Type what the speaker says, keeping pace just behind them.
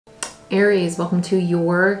Aries, welcome to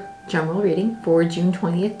your general reading for June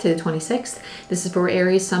 20th to the 26th. This is for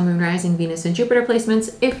Aries, Sun, Moon, Rising, Venus, and Jupiter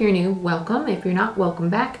placements. If you're new, welcome. If you're not, welcome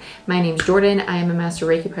back. My name's Jordyn. I am a Master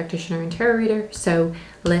Reiki practitioner and tarot reader, so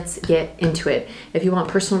let's get into it. If you want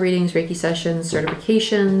personal readings, Reiki sessions,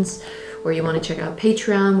 certifications, or you want to check out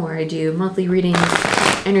Patreon where I do monthly readings,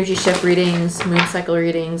 energy shift readings, moon cycle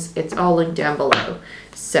readings, it's all linked down below.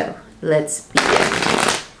 So let's begin.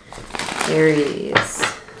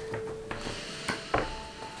 Aries.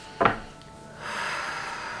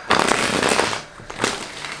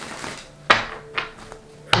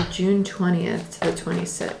 June 20th to the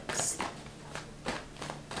 26th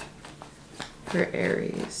for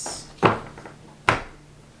Aries.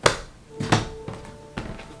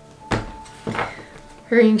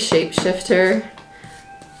 Hurrying shapeshifter.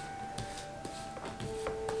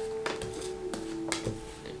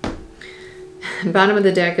 Bottom of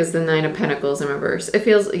the deck is the Nine of Pentacles in reverse. It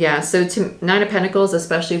feels, yeah, so Nine of Pentacles,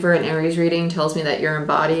 especially for an Aries reading, tells me that you're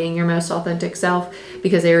embodying your most authentic self,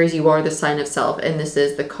 because Aries, you are the sign of self, and this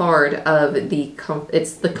is the card of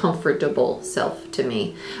it's the comfortable self to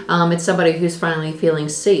me. It's somebody who's finally feeling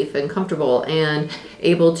safe and comfortable and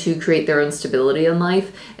able to create their own stability in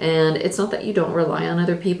life. And it's not that you don't rely on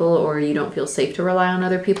other people or you don't feel safe to rely on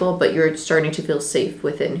other people, but you're starting to feel safe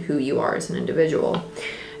within who you are as an individual.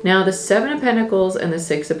 Now, the Seven of Pentacles and the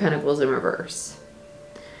Six of Pentacles in reverse.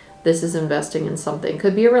 This is investing in something.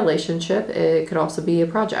 Could be a relationship. It could also be a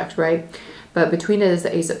project, right? But between it is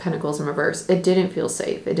the Ace of Pentacles in reverse. It didn't feel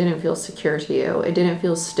safe. It didn't feel secure to you. It didn't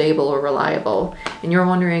feel stable or reliable. And you're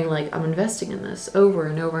wondering, like, I'm investing in this over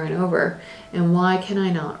and over and over. And why can I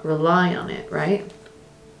not rely on it, right?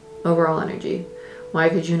 Overall energy. Why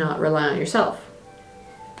could you not rely on yourself?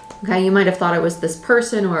 Okay, you might have thought it was this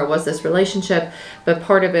person or it was this relationship, but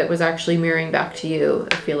part of it was actually mirroring back to you,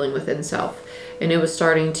 a feeling within self. And it was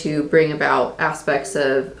starting to bring about aspects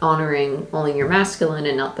of honoring only your masculine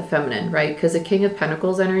and not the feminine, right? Because the King of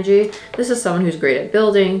Pentacles energy, this is someone who's great at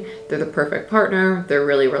building. They're the perfect partner. They're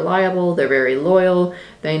really reliable. They're very loyal.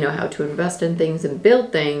 They know how to invest in things and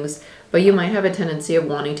build things, but you might have a tendency of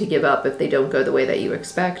wanting to give up if they don't go the way that you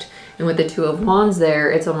expect. And with the Two of Wands there,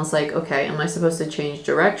 it's almost like, okay, am I supposed to change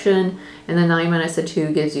direction? And the 9 minus the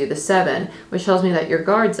 2 gives you the 7, which tells me that your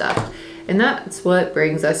guard's up. And that's what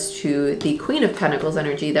brings us to the Queen of Pentacles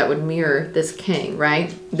energy that would mirror this King,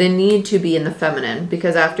 right? The need to be in the feminine,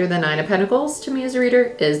 because after the 9 of Pentacles, to me as a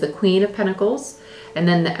reader, is the Queen of Pentacles, and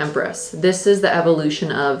then the Empress. This is the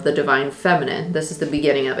evolution of the divine feminine. This is the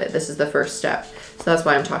beginning of it. This is the first step. So that's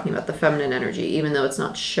why I'm talking about the feminine energy, even though it's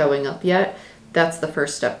not showing up yet. That's the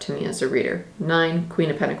first step to me as a reader. 9, Queen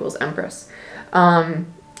of Pentacles, Empress.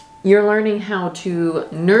 You're learning how to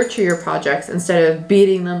nurture your projects instead of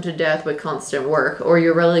beating them to death with constant work, or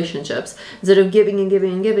your relationships. Instead of giving and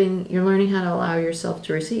giving and giving, you're learning how to allow yourself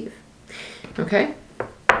to receive. Okay?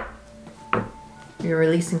 You're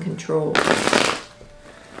releasing control.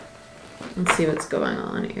 Let's see what's going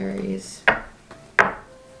on, Aries.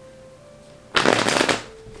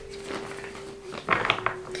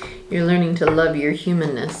 You're learning to love your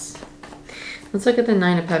humanness. Let's look at the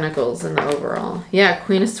 9 of Pentacles and the overall. Yeah,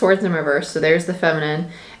 Queen of Swords in reverse. So there's the feminine.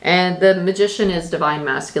 And the Magician is divine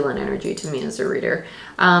masculine energy to me as a reader.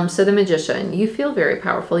 So the Magician, you feel very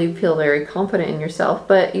powerful. You feel very confident in yourself,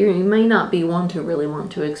 but you may not be one to really want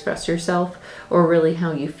to express yourself or really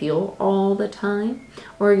how you feel all the time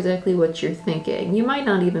or exactly what you're thinking. You might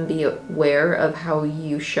not even be aware of how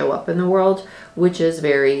you show up in the world, which is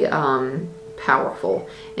very powerful.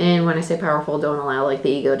 And when I say powerful, don't allow like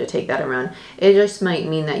the ego to take that around. It just might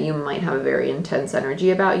mean that you might have a very intense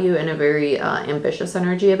energy about you and a very ambitious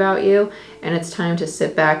energy about you, and it's time to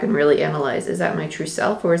sit back and really analyze, is that my true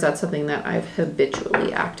self, or is that something that I've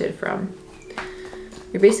habitually acted from?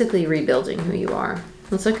 You're basically rebuilding who you are.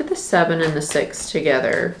 Let's look at the 7 and the 6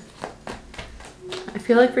 together. I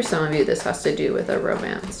feel like for some of you this has to do with a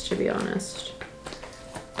romance, to be honest.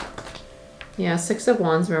 Yeah, 6 of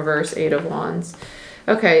Wands in reverse, 8 of Wands.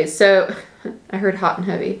 Okay, so I heard hot and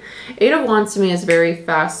heavy. 8 of Wands to me is very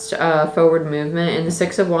fast forward movement, and the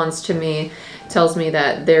 6 of Wands to me tells me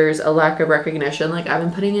that there's a lack of recognition. Like, I've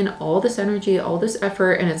been putting in all this energy, all this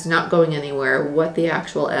effort, and it's not going anywhere. What the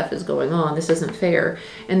actual F is going on? This isn't fair.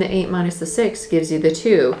 And the 8 minus the 6 gives you the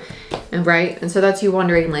 2, and right? And so that's you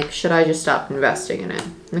wondering, like, should I just stop investing in it?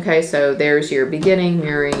 Okay, so there's your beginning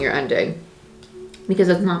mirroring your ending. Because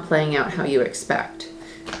it's not playing out how you expect.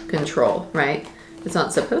 Control, right? It's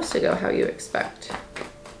not supposed to go how you expect.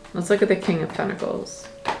 Let's look at the King of Pentacles.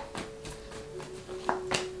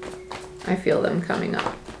 I feel them coming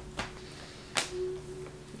up.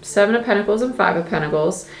 Seven of Pentacles and Five of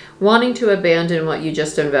Pentacles, wanting to abandon what you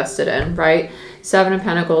just invested in, right? Seven of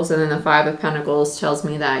Pentacles and then the Five of Pentacles tells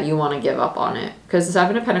me that you want to give up on it. Because the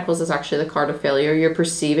Seven of Pentacles is actually the card of failure. You're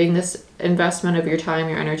perceiving this investment of your time,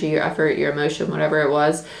 your energy, your effort, your emotion, whatever it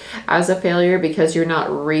was, as a failure because you're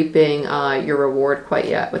not reaping your reward quite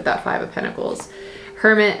yet with that Five of Pentacles.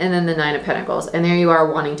 Hermit and then the Nine of Pentacles. And there you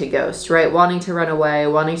are wanting to ghost, right? Wanting to run away,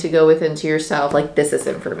 wanting to go within to yourself. Like, this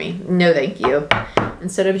isn't for me. No, thank you.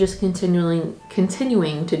 Instead of just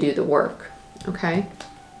continuing to do the work. Okay.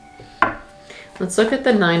 Let's look at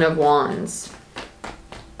the Nine of Wands.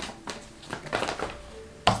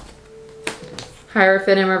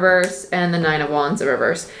 Hierophant in reverse and the Nine of Wands in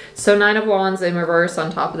reverse. So Nine of Wands in reverse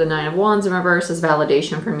on top of the Nine of Wands in reverse is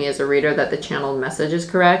validation for me as a reader that the channeled message is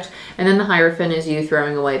correct. And then the Hierophant is you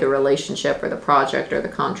throwing away the relationship or the project or the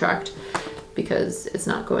contract because it's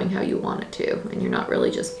not going how you want it to. And you're not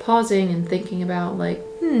really just pausing and thinking about like,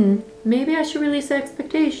 maybe I should release the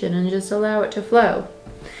expectation and just allow it to flow.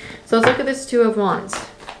 So let's look at this Two of Wands.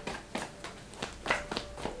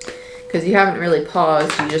 Because you haven't really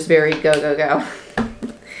paused, you just very go, go, go.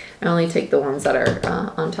 I only take the ones that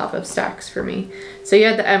are on top of stacks for me. So you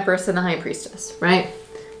had the Empress and the High Priestess, right?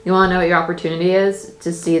 You want to know what your opportunity is?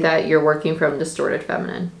 To see that you're working from distorted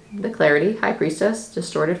feminine. The Clarity, High Priestess,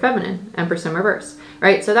 distorted feminine, Empress in reverse,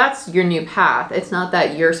 right? So that's your new path. It's not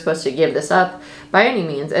that you're supposed to give this up by any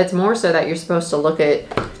means. It's more so that you're supposed to look at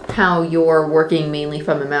how you're working mainly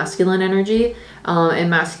from a masculine energy. And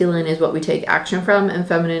masculine is what we take action from, and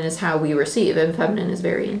feminine is how we receive. And feminine is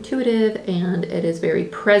very intuitive and it is very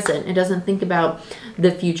present. It doesn't think about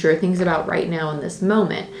the future, it thinks about right now in this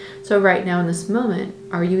moment. So right now in this moment,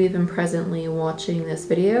 are you even presently watching this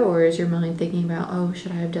video, or is your mind thinking about, oh,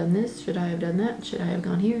 should I have done this? Should I have done that? Should I have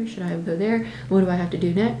gone here? Should I have go there? What do I have to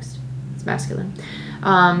do next? It's masculine.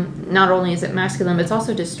 Not only is it masculine, but it's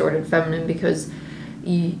also distorted feminine because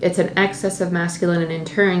it's an excess of masculine, and in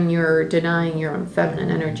turn you're denying your own feminine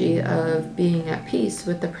energy of being at peace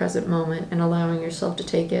with the present moment and allowing yourself to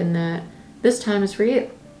take in that this time is for you.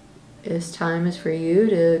 This time is for you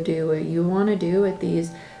to do what you want to do with these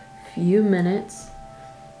few minutes.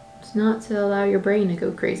 It's not to allow your brain to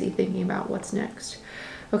go crazy thinking about what's next.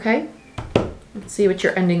 Okay, let's see what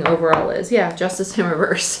your ending overall is. Yeah, Justice in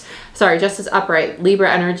reverse. Sorry, Justice upright,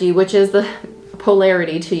 Libra energy, which is the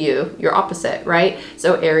polarity to you, your opposite, right?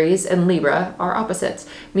 So Aries and Libra are opposites,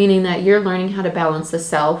 meaning that you're learning how to balance the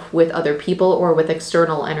self with other people or with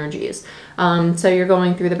external energies. So you're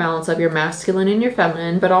going through the balance of your masculine and your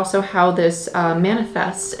feminine, but also how this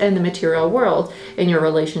manifests in the material world, in your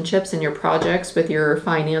relationships, in your projects, with your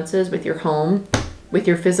finances, with your home, with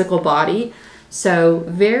your physical body. So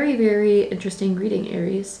very, very interesting reading,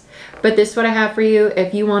 Aries. But this is what I have for you.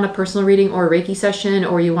 If you want a personal reading or a Reiki session,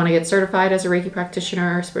 or you want to get certified as a Reiki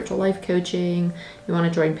practitioner, spiritual life coaching, you want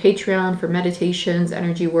to join Patreon for meditations,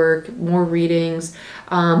 energy work, more readings,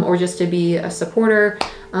 or just to be a supporter,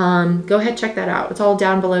 go ahead, check that out. It's all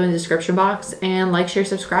down below in the description box. And like, share,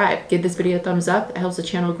 subscribe. Give this video a thumbs up. It helps the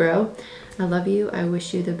channel grow. I love you. I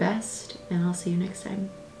wish you the best, and I'll see you next time.